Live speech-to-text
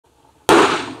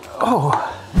Oh,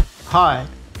 hi,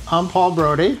 I'm Paul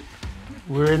Brodie.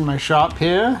 We're in my shop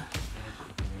here.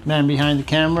 Man behind the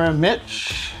camera,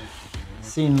 Mitch,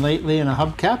 seen lately in a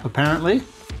hubcap apparently.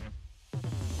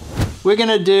 We're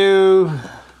gonna do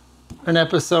an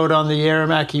episode on the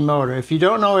Aermacchi motor. If you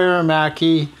don't know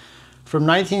Aermacchi, from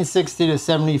 1960 to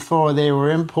 74, they were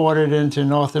imported into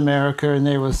North America and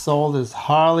they were sold as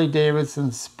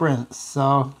Harley-Davidson Sprints.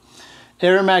 So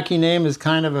Aermacchi name is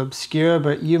kind of obscure,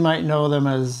 but you might know them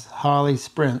as Harley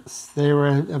Sprints. They were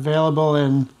available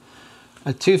in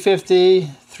a 250,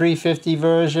 350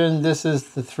 version. This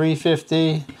is the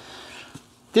 350.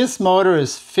 This motor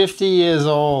is 50 years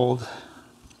old.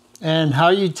 And how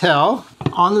you tell,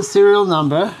 on the serial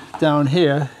number down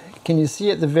here, can you see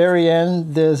at the very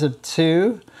end there's a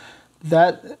 2?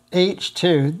 That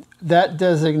H2, that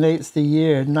designates the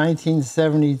year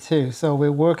 1972. So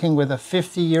we're working with a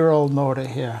 50-year-old motor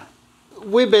here.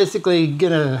 We're basically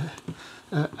gonna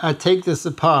take this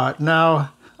apart.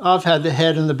 Now, I've had the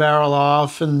head and the barrel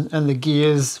off and the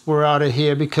gears were out of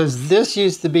here because this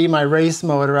used to be my race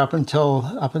motor up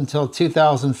until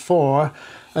 2004.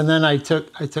 And then I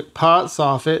took parts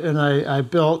off it and I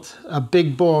built a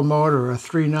big bore motor, a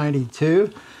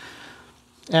 392.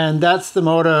 And that's the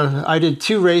motor. I did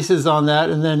 2 races on that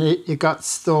and then it got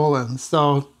stolen.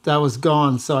 So that was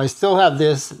gone. So I still have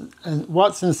this. And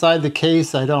what's inside the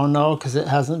case, I don't know because it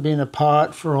hasn't been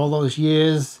apart for all those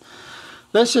years.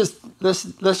 Let's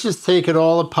just take it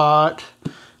all apart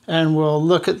and we'll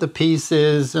look at the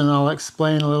pieces and I'll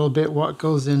explain a little bit what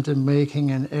goes into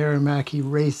making an Aermacchi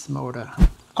race motor.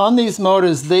 On these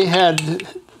motors, they had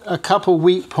a couple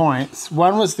weak points.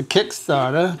 One was the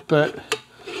Kickstarter,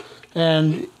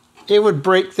 and it would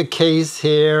break the case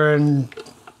here and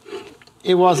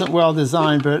it wasn't well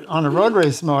designed, but on a road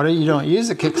race motor, you don't use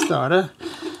a Kickstarter.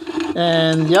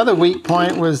 And the other weak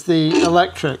point was the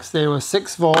electrics. They were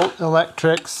 6-volt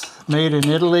electrics made in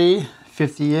Italy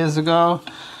 50 years ago.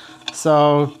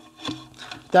 So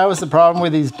that was the problem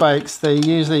with these bikes. They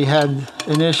usually had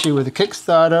an issue with the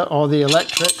Kickstarter or the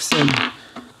electrics, and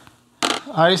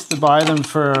I used to buy them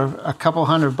for a couple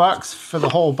 $100 for the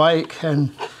whole bike,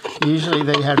 and usually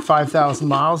they had 5,000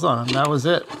 miles on them. That was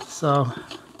it. So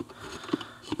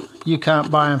you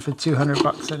can't buy them for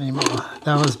 $200 anymore.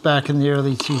 That was back in the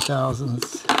early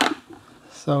 2000s.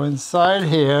 So inside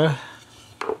here,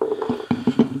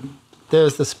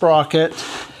 there's the sprocket.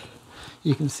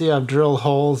 You can see I've drilled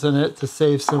holes in it to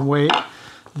save some weight.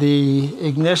 The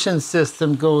ignition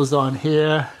system goes on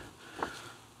here.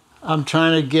 I'm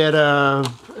trying to get an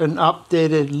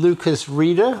updated Lucas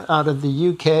reader out of the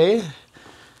UK,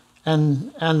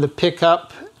 and the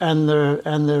pickup and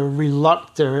the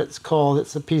reluctor, it's called.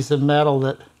 It's a piece of metal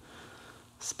that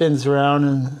spins around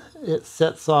and it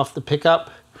sets off the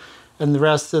pickup, and the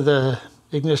rest of the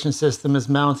ignition system is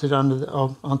mounted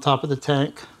on top of the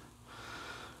tank.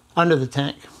 Under the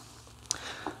tank.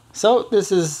 So this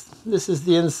is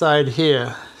the inside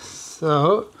here.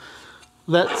 So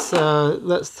let's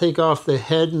take off the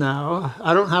head now.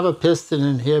 I don't have a piston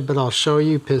in here, but I'll show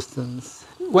you pistons.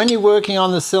 When you're working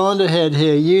on the cylinder head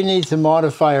here, you need to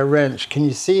modify a wrench. Can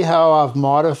you see how I've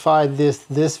modified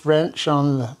this wrench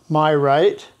on my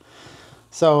right?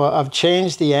 So I've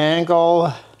changed the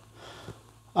angle,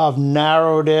 I've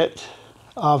narrowed it,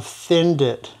 I've thinned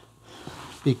it,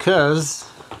 because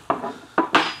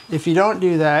if you don't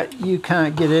do that, you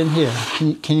can't get in here.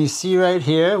 Can you see right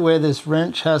here where this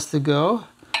wrench has to go?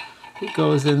 It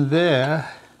goes in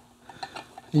there,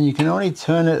 and you can only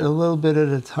turn it a little bit at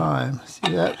a time.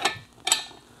 See that?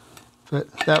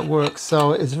 But that works.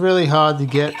 So it's really hard to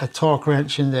get a torque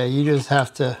wrench in there. You just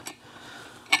have to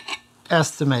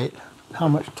estimate how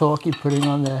much torque you're putting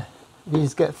on there.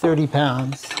 These get 30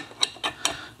 pounds.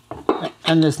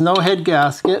 And there's no head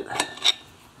gasket.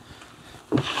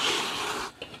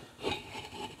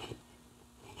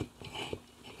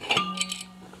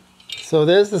 So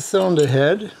there's the cylinder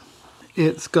head.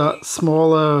 It's got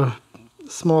smaller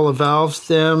valve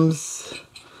stems.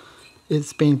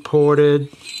 It's been ported.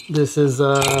 This is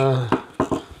a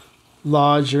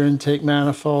larger intake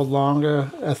manifold,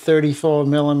 longer, a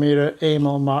 34mm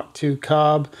Amel Mark II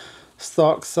carb.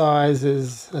 Stock size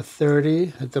is a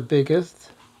 30 at the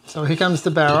biggest. So here comes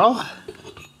the barrel.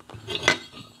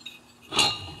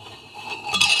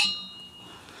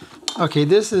 Okay,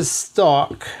 this is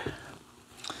stock.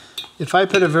 If I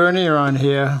put a vernier on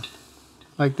here,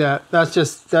 like that, that's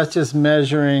just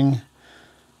measuring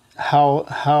how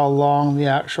long the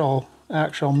actual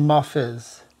muff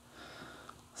is.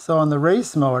 So on the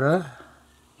race motor,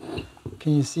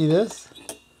 can you see this?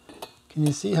 Can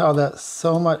you see how that's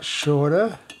so much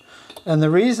shorter? And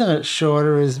the reason it's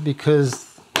shorter is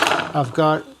because I've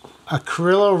got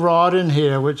acrylo rod in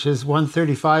here, which is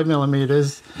 135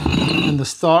 millimeters, and the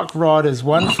stock rod is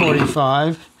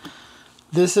 145.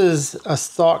 This is a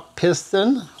stock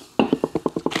piston.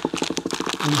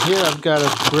 And here I've got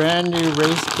a brand new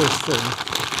race piston.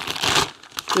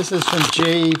 This is from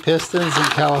JE Pistons in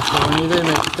California.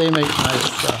 They make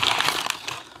nice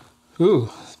stuff. Ooh,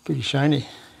 it's pretty shiny.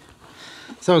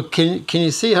 So can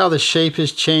you see how the shape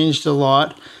has changed a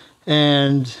lot,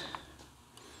 and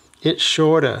it's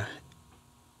shorter.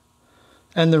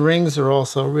 And the rings are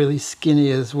also really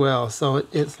skinny as well, so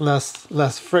it's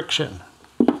less friction.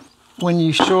 When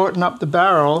you shorten up the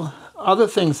barrel, other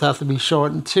things have to be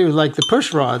shortened too, like the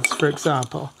push rods, for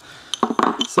example.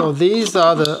 So these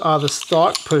are the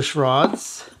stock push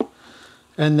rods,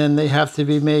 and then they have to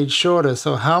be made shorter.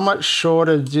 So how much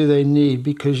shorter do they need?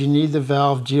 Because you need the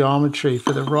valve geometry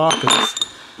for the rockets.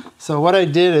 So what I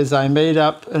did is I made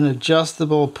up an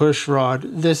adjustable push rod.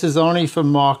 This is only for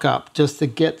mock-up, just to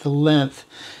get the length.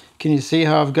 Can you see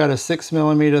how I've got a 6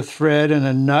 millimeter thread and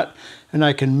a nut? And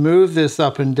I can move this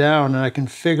up and down, and I can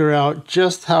figure out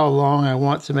just how long I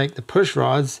want to make the push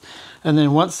rods. And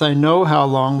then once I know how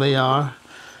long they are,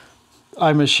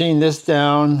 I machine this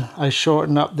down, I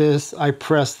shorten up this, I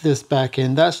press this back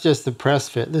in. That's just the press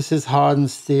fit. This is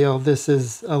hardened steel, this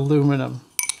is aluminum.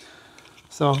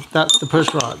 So that's the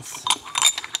push rods.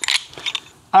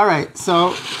 All right,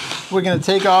 so we're gonna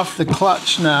take off the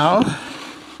clutch now.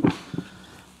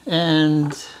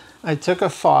 And I took a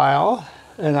file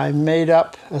and I made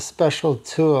up a special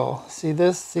tool. See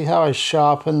this? See how I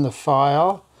sharpen the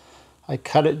file? I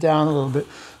cut it down a little bit.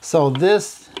 So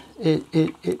this,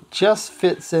 it just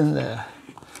fits in there.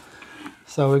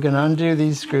 So we're gonna undo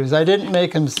these screws. I didn't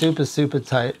make them super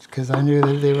tight because I knew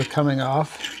that they were coming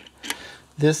off.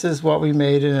 This is what we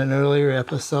made in an earlier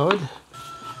episode.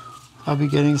 I'll be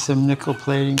getting some nickel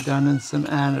plating done and some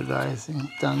anodizing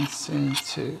done soon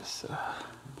too. So.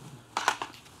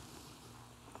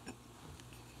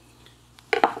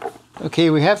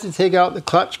 Okay, we have to take out the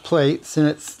clutch plates,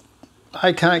 and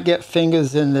I can't get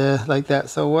fingers in there like that.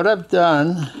 So what I've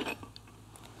done,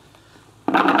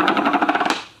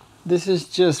 this is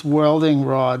just welding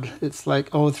rod. It's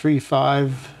like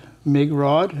 035 MIG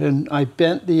rod, and I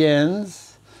bent the ends.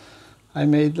 I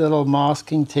made little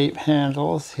masking tape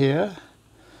handles here.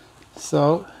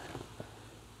 So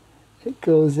it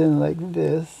goes in like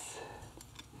this,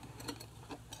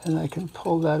 and I can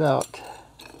pull that out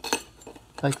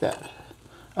like that.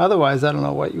 Otherwise, I don't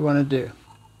know what you want to do.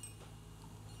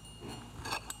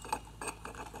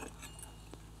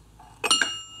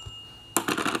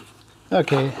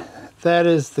 Okay, that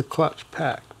is the clutch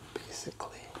pack,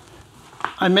 basically.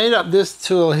 I made up this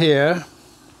tool here.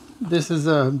 This is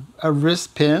a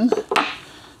wrist pin.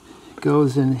 It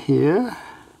goes in here,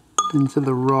 into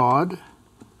the rod.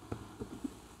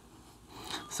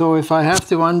 So if I have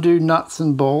to undo nuts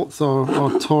and bolts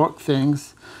or torque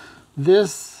things,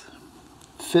 this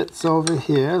fits over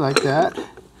here like that,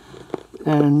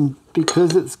 and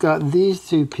because it's got these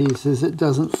two pieces, it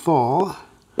doesn't fall.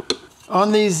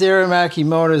 On these Aermacchi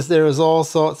motors, there is all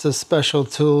sorts of special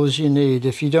tools you need.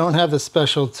 If you don't have the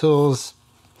special tools,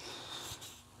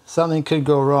 something could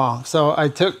go wrong. So I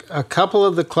took a couple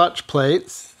of the clutch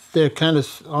plates. They're kind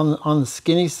of on the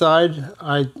skinny side.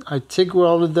 I TIG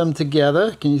welded them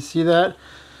together. Can you see that?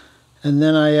 And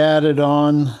then I added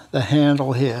on the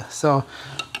handle here. So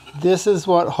this is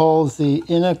what holds the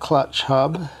inner clutch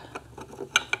hub.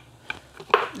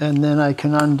 And then I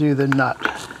can undo the nut.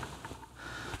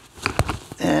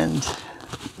 And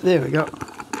there we go.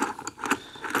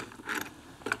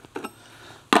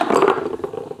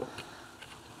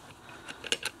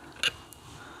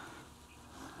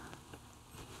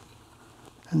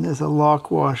 And there's a lock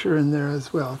washer in there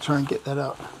as well. I'll try and get that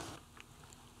out.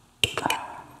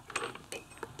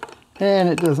 And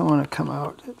it doesn't want to come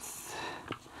out.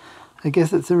 I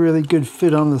guess it's a really good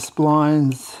fit on the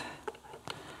splines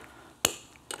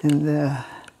in there.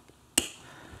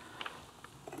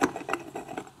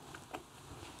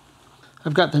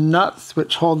 I've got the nuts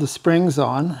which hold the springs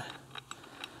on.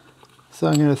 So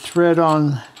I'm going to thread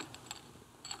on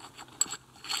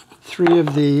 3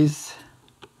 of these.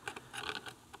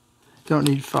 Don't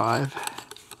need 5.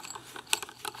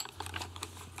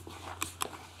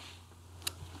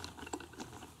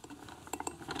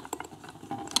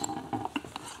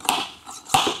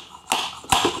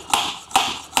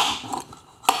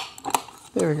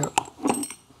 There we go.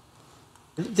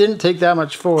 It didn't take that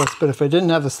much force, but if I didn't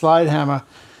have the slide hammer,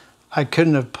 I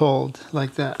couldn't have pulled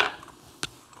like that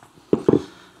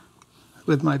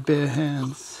with my bare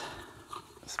hands.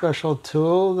 Special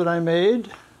tool that I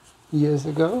made years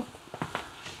ago.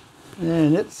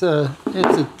 And it's a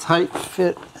tight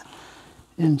fit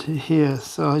into here,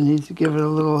 so I need to give it a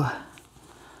little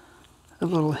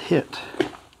hit.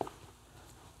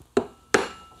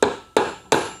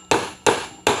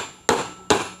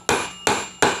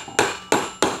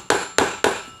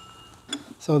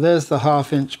 So there's the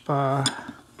 1/2-inch bar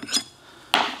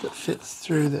that fits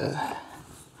through there.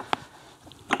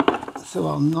 So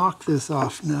I'll knock this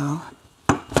off now.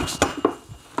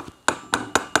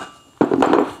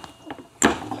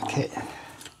 Okay.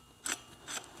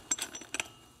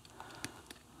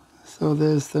 So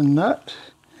there's the nut.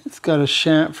 It's got a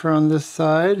chamfer on this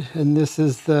side, and this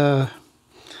is the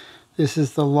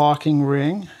locking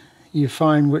ring. You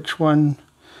find which one,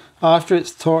 after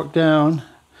it's torqued down,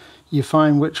 you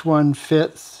find which one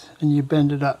fits and you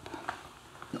bend it up.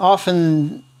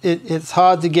 Often it's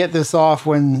hard to get this off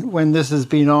when this has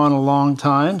been on a long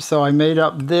time, so I made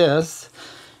up this.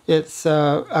 It's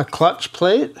a clutch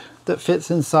plate that fits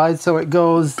inside, so it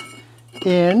goes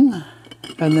in,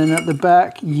 and then at the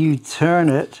back you turn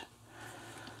it,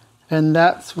 and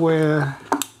that's where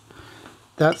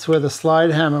the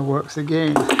slide hammer works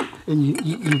again, and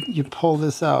you pull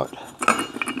this out.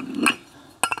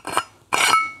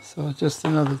 So just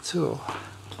another tool.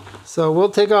 So we'll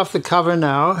take off the cover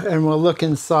now and we'll look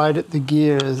inside at the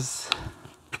gears.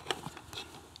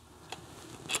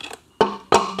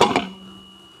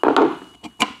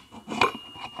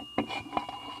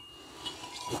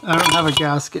 I don't have a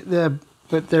gasket there,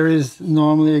 but there is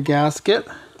normally a gasket.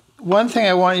 One thing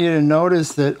I want you to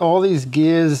notice that all these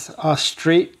gears are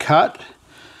straight cut,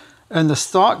 and the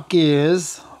stock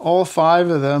gears, all 5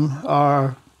 of them,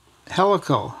 are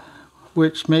helical,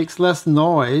 which makes less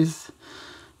noise.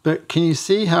 But can you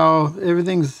see how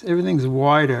everything's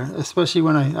wider, especially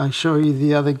when I show you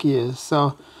the other gears.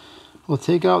 So we'll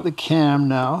take out the cam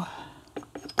now.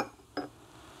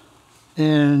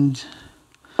 And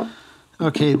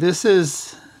okay, this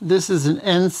is an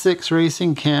N6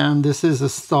 racing cam. This is a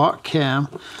stock cam.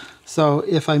 So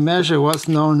if I measure what's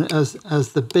known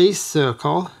as the base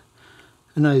circle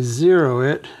and I zero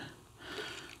it,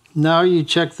 now you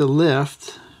check the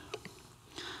lift.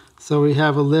 So we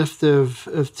have a lift of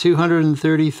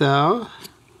 230 thou.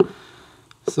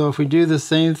 So if we do the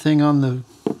same thing on the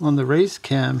race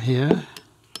cam here,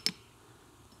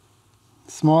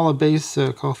 smaller base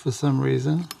circle for some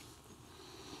reason.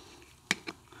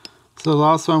 So the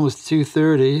last one was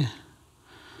 230.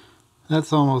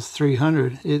 That's almost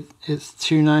 300. It's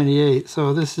 298.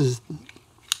 So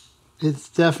it's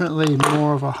definitely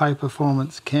more of a high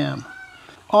performance cam.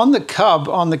 On the cub,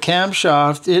 on the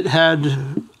camshaft, it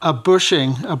had a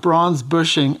bushing, a bronze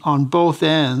bushing on both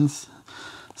ends.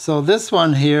 So this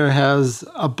one here has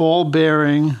a ball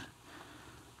bearing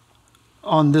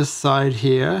on this side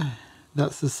here.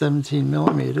 That's the 17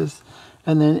 millimeters.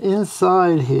 And then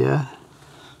inside here,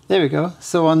 there we go.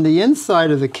 So on the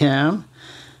inside of the cam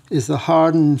is the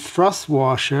hardened thrust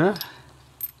washer,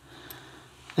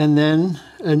 and then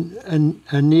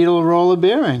a needle roller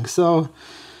bearing. So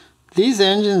these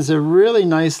engines are really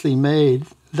nicely made.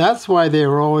 That's why they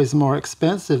were always more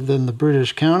expensive than the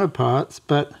British counterparts,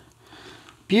 but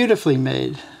beautifully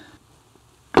made.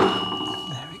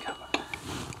 There we go.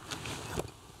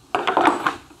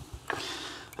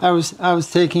 I was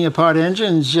taking apart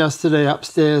engines yesterday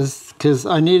upstairs because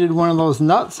I needed one of those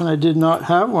nuts and I did not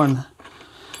have one.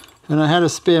 And I had a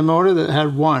spare motor that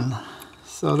had one.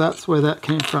 So that's where that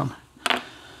came from.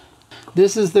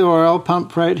 This is the oil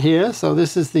pump right here. So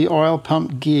this is the oil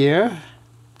pump gear.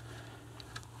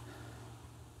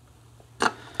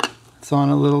 It's on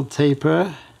a little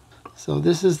taper. So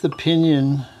this is the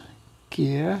pinion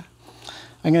gear.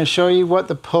 I'm going to show you what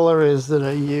the puller is that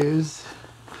I use.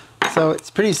 So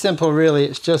it's pretty simple really.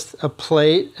 It's just a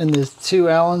plate and there's 2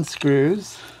 Allen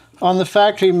screws. On the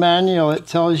factory manual it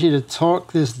tells you to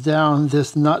torque this down,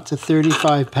 this nut, to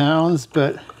 35 pounds,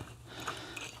 but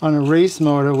on a race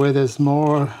motor where there's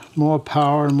more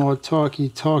power and more torque, you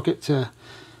torque it to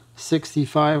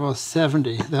 65 or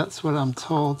 70. That's what I'm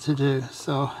told to do.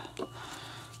 So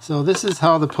this is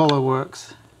how the puller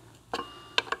works.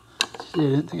 Gee, I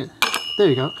didn't think it. There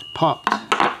you go, popped.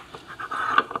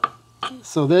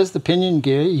 So there's the pinion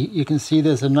gear. You can see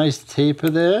there's a nice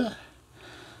taper there.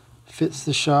 Fits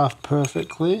the shaft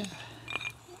perfectly.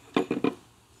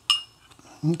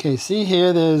 Okay, see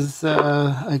here, there's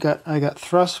I got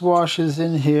thrust washers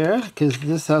in here because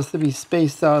this has to be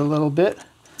spaced out a little bit.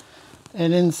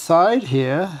 And inside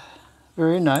here,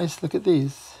 very nice. Look at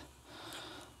these.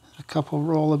 A couple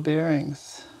roller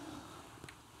bearings.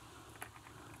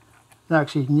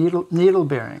 Actually, needle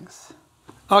bearings.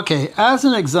 Okay, as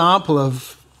an example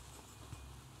of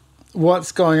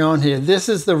what's going on here. This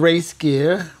is the race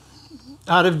gear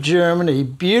out of Germany,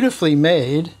 beautifully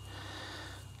made.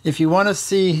 If you want to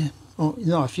see,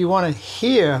 no, if you want to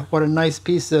hear what a nice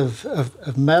piece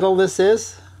of metal this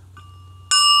is,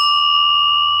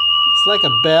 it's like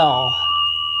a bell.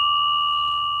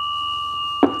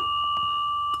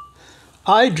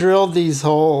 I drilled these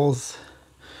holes.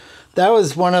 That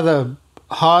was one of the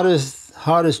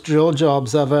hardest drill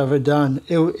jobs I've ever done.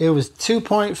 It was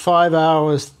 2.5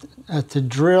 hours to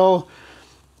drill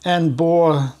and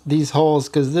bore these holes,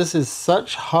 because this is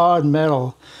such hard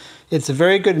metal. It's a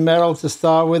very good metal to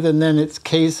start with, and then it's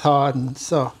case hardened.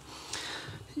 So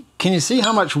can you see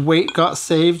how much weight got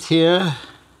saved here?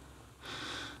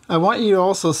 I want you to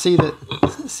also see that,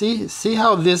 see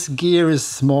how this gear is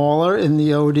smaller in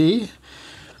the OD?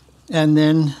 And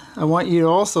then I want you to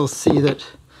also see that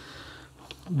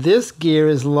this gear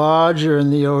is larger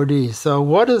in the OD. So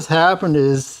what has happened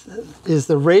is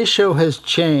the ratio has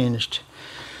changed.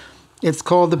 It's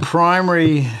called the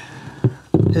primary,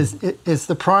 it's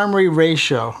the primary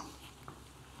ratio,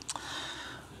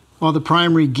 or the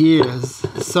primary gears.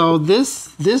 So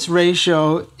this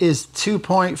ratio is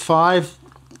 2.5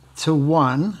 to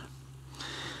 1.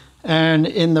 And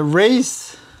in the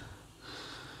race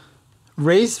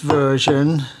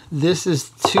version, this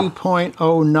is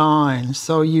 2.09,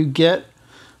 so you get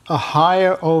a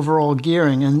higher overall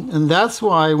gearing, and that's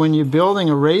why when you're building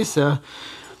a racer,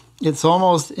 it's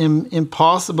almost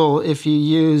impossible if you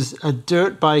use a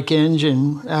dirt bike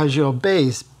engine as your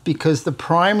base, because the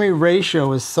primary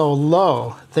ratio is so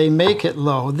low. They make it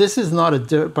low. This is not a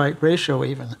dirt bike ratio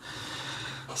even.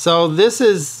 So this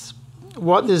is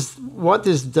what this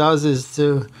does is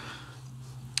to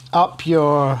up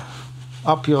your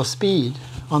speed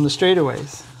on the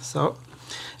straightaways. So,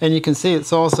 and you can see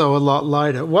it's also a lot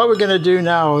lighter. What we're going to do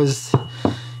now is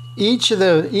each of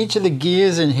the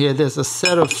gears in here, there's a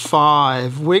set of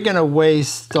 5. We're going to weigh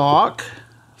stock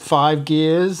 5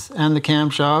 gears and the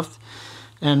camshaft,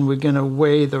 and we're going to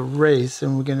weigh the race,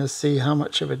 and we're going to see how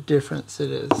much of a difference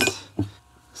it is.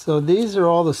 So these are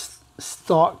all the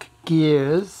stock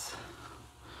gears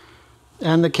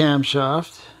and the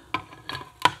camshaft.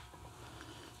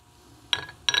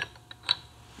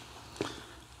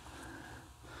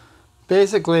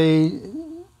 Basically,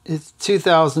 it's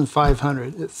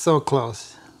 2,500. It's so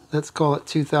close. Let's call it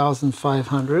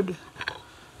 2,500.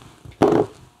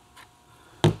 Oops.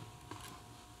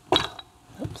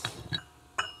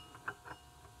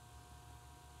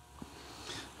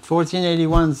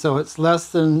 1481, so it's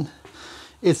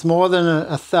it's more than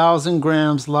 1,000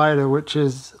 grams lighter, which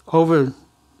is over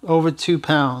 2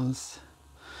 pounds.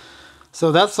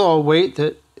 So that's all weight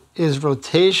that is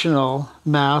rotational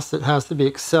mass that has to be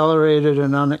accelerated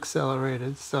and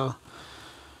unaccelerated. So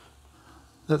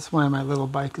that's why my little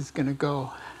bike is going to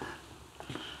go.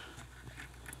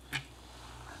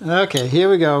 Okay, here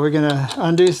we go. We're going to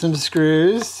undo some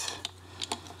screws.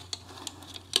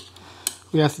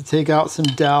 We have to take out some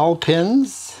dowel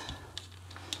pins.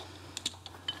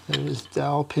 There's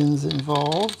dowel pins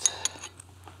involved.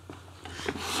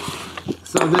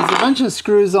 So there's a bunch of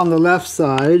screws on the left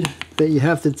side that you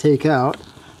have to take out.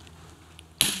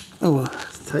 Oh,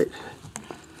 it's tight.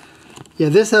 Yeah,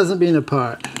 this hasn't been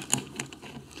apart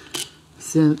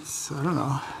since, I don't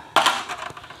know,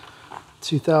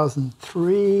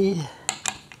 2003.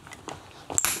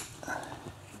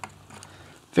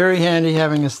 Very handy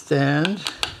having a stand.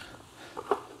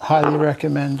 Highly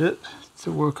recommend it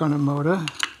to work on a motor.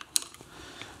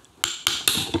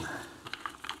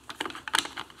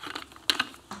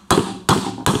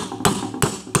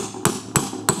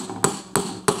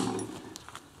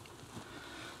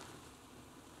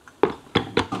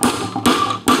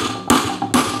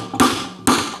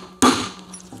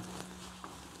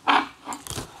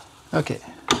 Okay,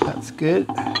 that's good.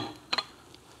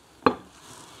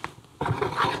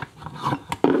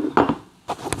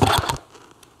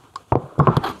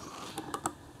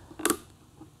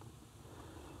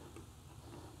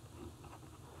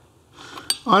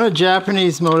 On a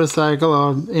Japanese motorcycle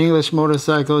or English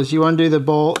motorcycles, you undo the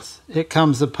bolts, it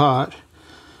comes apart.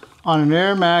 On an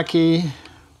Aermacchi,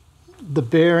 the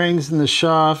bearings and the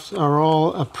shaft are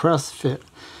all a press fit.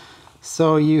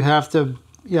 So you have to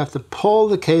pull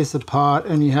the case apart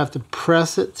and you have to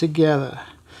press it together.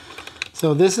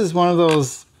 So this is one of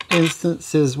those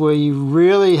instances where you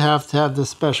really have to have the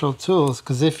special tools,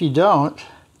 because if you don't,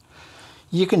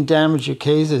 you can damage your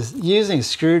cases. Using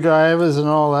screwdrivers and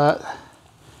all that,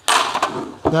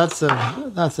 that's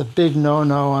a big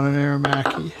no-no on an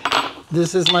Aermacchi.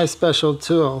 This is my special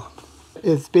tool.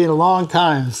 It's been a long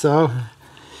time, so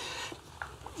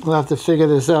we'll have to figure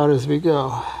this out as we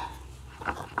go.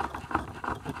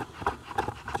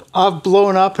 I've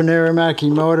blown up an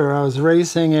Aermacchi motor. I was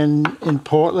racing in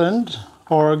Portland,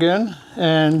 Oregon,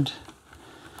 and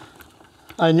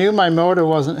I knew my motor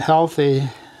wasn't healthy.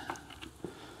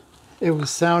 It was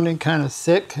sounding kind of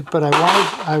sick, but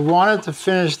I wanted to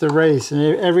finish the race,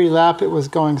 and every lap it was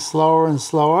going slower and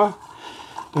slower,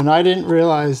 and I didn't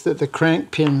realize that the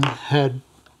crank pin had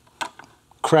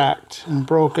cracked and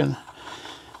broken.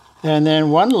 And then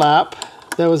one lap,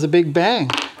 there was a big bang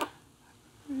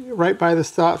right by the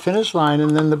start-finish line,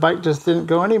 and then the bike just didn't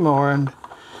go anymore,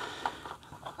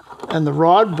 and the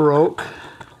rod broke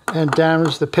and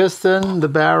damaged the piston, the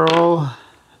barrel,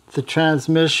 the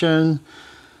transmission,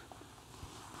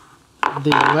 the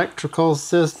electrical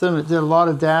system. It did a lot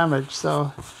of damage,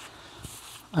 so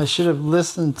I should have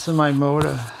listened to my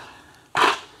motor,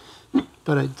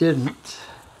 but I didn't.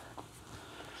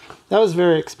 That was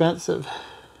very expensive.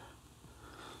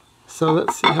 So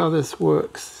let's see how this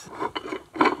works.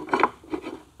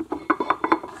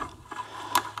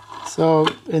 So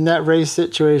in that race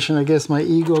situation, I guess my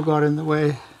ego got in the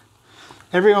way.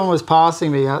 Everyone was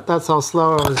passing me. That's how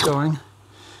slow I was going.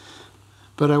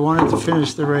 But I wanted to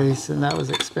finish the race, and that was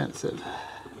expensive.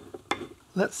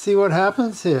 Let's see what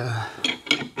happens here.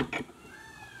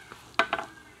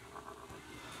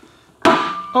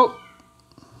 Oh,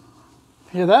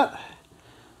 hear that?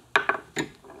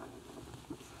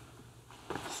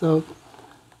 So,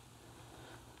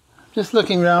 just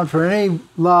looking around for any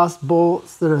lost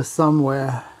bolts that are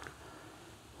somewhere.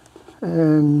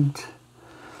 And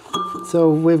so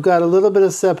we've got a little bit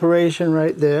of separation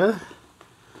right there.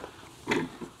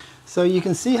 So you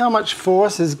can see how much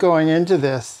force is going into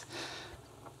this.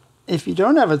 If you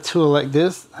don't have a tool like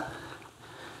this,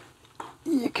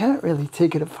 you can't really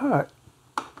take it apart.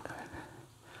 I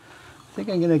think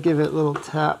I'm going to give it a little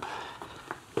tap.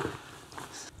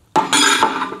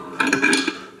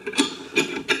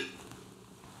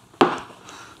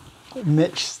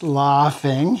 Mitch's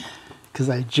laughing because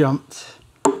I jumped.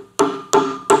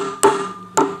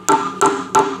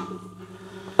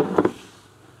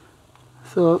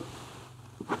 So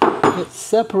it's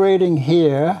separating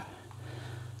here,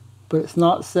 but it's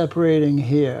not separating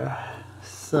here.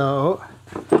 So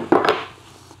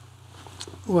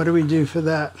what do we do for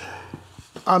that?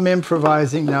 I'm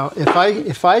improvising now.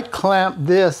 If I clamp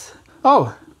this,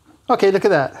 oh, okay, look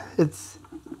at that.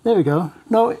 There we go.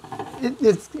 No,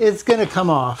 it's going to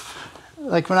come off.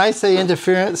 Like when I say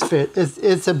interference fit,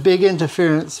 it's a big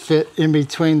interference fit in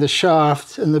between the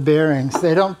shaft and the bearings.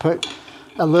 They don't put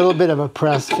a little bit of a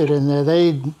press fit in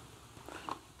there.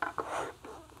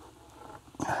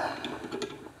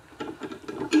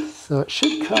 So it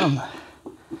should come,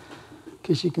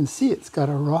 because you can see it's got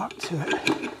a rock to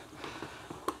it.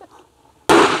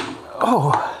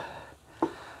 Oh,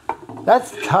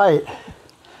 that's tight.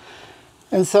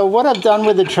 And so what I've done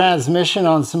with the transmission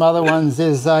on some other ones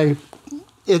is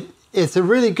it's a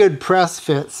really good press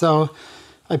fit. So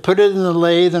I put it in the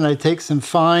lathe and I take some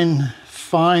fine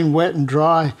wet and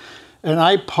dry, and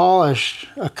I polish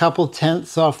a couple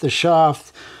tenths off the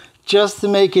shaft just to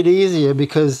make it easier,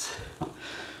 because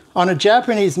on a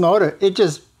Japanese motor it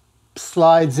just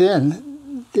slides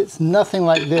in. It's nothing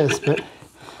like this, but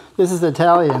this is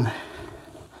Italian.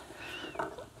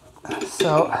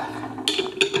 So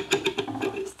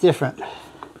it's different.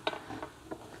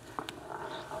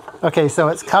 Okay, so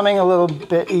it's coming a little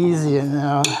bit easier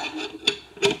now.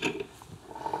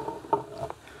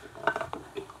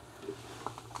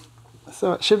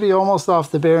 So it should be almost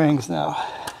off the bearings now.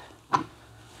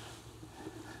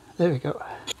 There we go.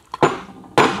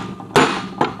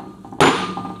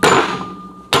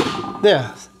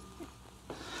 There.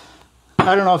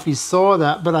 I don't know if you saw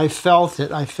that, but I felt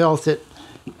it.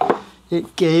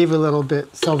 It gave a little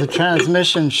bit, so the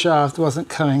transmission shaft wasn't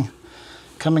coming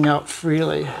out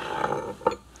freely.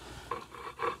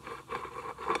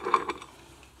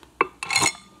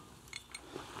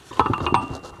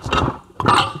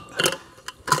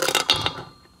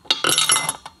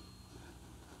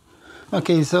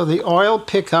 Okay, so the oil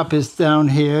pickup is down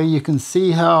here. You can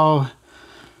see how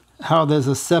there's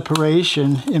a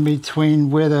separation in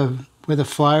between where the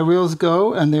flywheels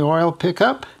go and the oil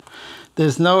pickup.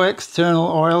 There's no external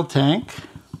oil tank.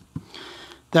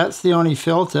 That's the only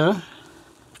filter.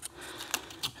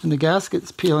 And the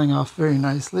gasket's peeling off very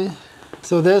nicely.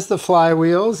 So there's the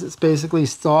flywheels. It's basically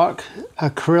stock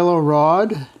acrylo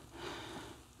rod.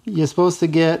 You're supposed to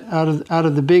get out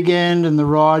of the big end and the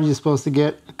rod, you're supposed to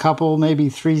get a couple, maybe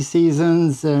 3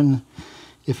 seasons. And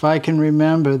if I can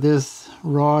remember, this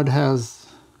rod has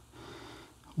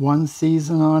 1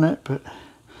 season on it, but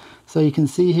So you can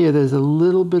see here there's a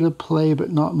little bit of play,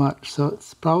 but not much. So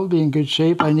it's probably in good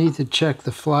shape. I need to check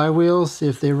the flywheels, see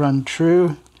if they run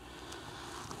true.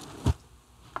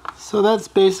 So that's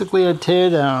basically a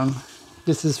teardown.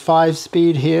 This is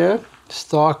 5-speed here.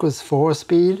 Stock was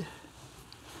 4-speed.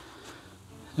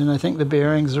 And I think the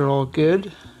bearings are all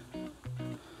good.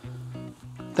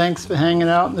 Thanks for hanging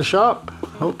out in the shop.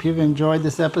 Hope you've enjoyed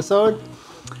this episode.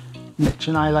 Mitch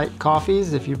and I like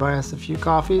coffees. If you buy us a few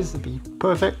coffees, it'd be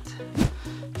perfect.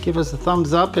 Give us a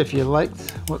thumbs up if you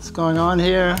liked what's going on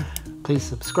here. Please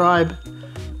subscribe.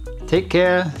 Take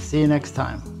care. See you next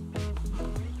time.